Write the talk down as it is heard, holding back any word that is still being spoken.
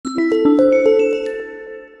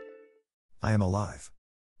I am alive.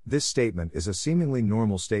 This statement is a seemingly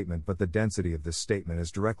normal statement, but the density of this statement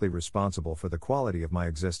is directly responsible for the quality of my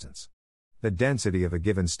existence. The density of a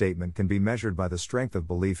given statement can be measured by the strength of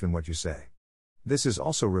belief in what you say. This is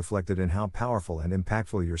also reflected in how powerful and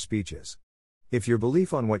impactful your speech is. If your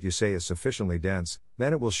belief on what you say is sufficiently dense,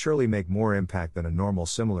 then it will surely make more impact than a normal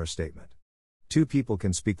similar statement. Two people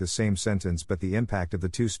can speak the same sentence, but the impact of the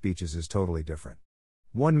two speeches is totally different.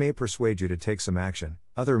 One may persuade you to take some action,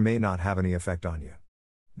 other may not have any effect on you.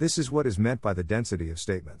 This is what is meant by the density of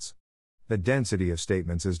statements. The density of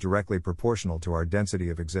statements is directly proportional to our density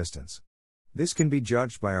of existence. This can be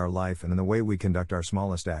judged by our life and in the way we conduct our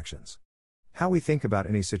smallest actions. How we think about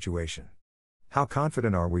any situation. How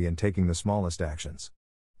confident are we in taking the smallest actions?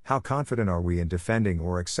 How confident are we in defending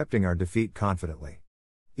or accepting our defeat confidently?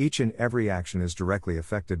 Each and every action is directly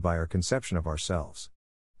affected by our conception of ourselves.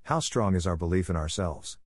 How strong is our belief in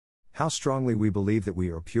ourselves? How strongly we believe that we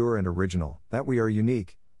are pure and original, that we are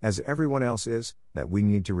unique, as everyone else is, that we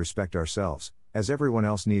need to respect ourselves, as everyone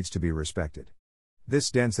else needs to be respected. This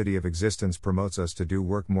density of existence promotes us to do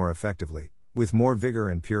work more effectively, with more vigor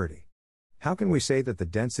and purity. How can we say that the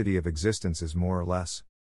density of existence is more or less?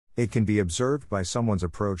 It can be observed by someone's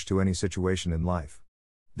approach to any situation in life.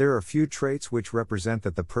 There are few traits which represent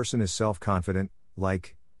that the person is self-confident,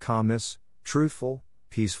 like calmness, truthful,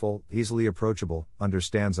 peaceful, easily approachable,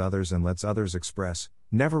 understands others and lets others express,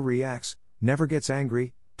 never reacts, never gets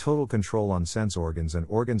angry, total control on sense organs and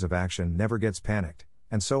organs of action, never gets panicked,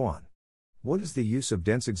 and so on. What is the use of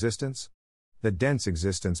dense existence? The dense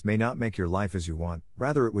existence may not make your life as you want,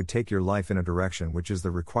 rather it would take your life in a direction which is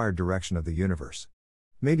the required direction of the universe.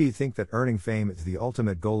 Maybe you think that earning fame is the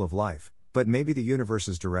ultimate goal of life, but maybe the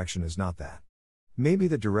universe's direction is not that. Maybe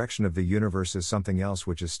the direction of the universe is something else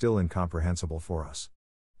which is still incomprehensible for us.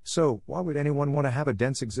 So, why would anyone want to have a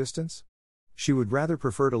dense existence? She would rather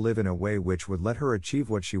prefer to live in a way which would let her achieve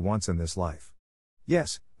what she wants in this life.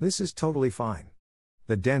 Yes, this is totally fine.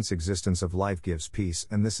 The dense existence of life gives peace,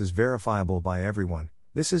 and this is verifiable by everyone.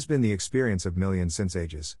 This has been the experience of millions since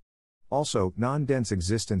ages. Also, non-dense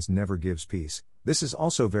existence never gives peace. This is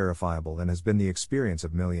also verifiable and has been the experience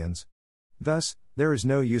of millions. Thus, there is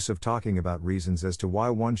no use of talking about reasons as to why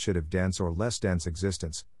one should have dense or less dense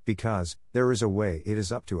existence, because there is a way. It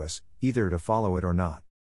is up to us, either to follow it or not.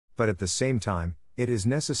 But at the same time, it is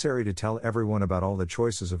necessary to tell everyone about all the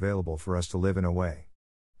choices available for us to live in a way.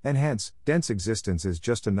 And hence, dense existence is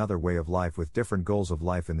just another way of life with different goals of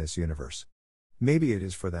life in this universe. Maybe it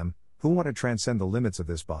is for them, who want to transcend the limits of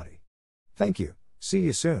this body. Thank you. See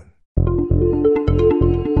you soon.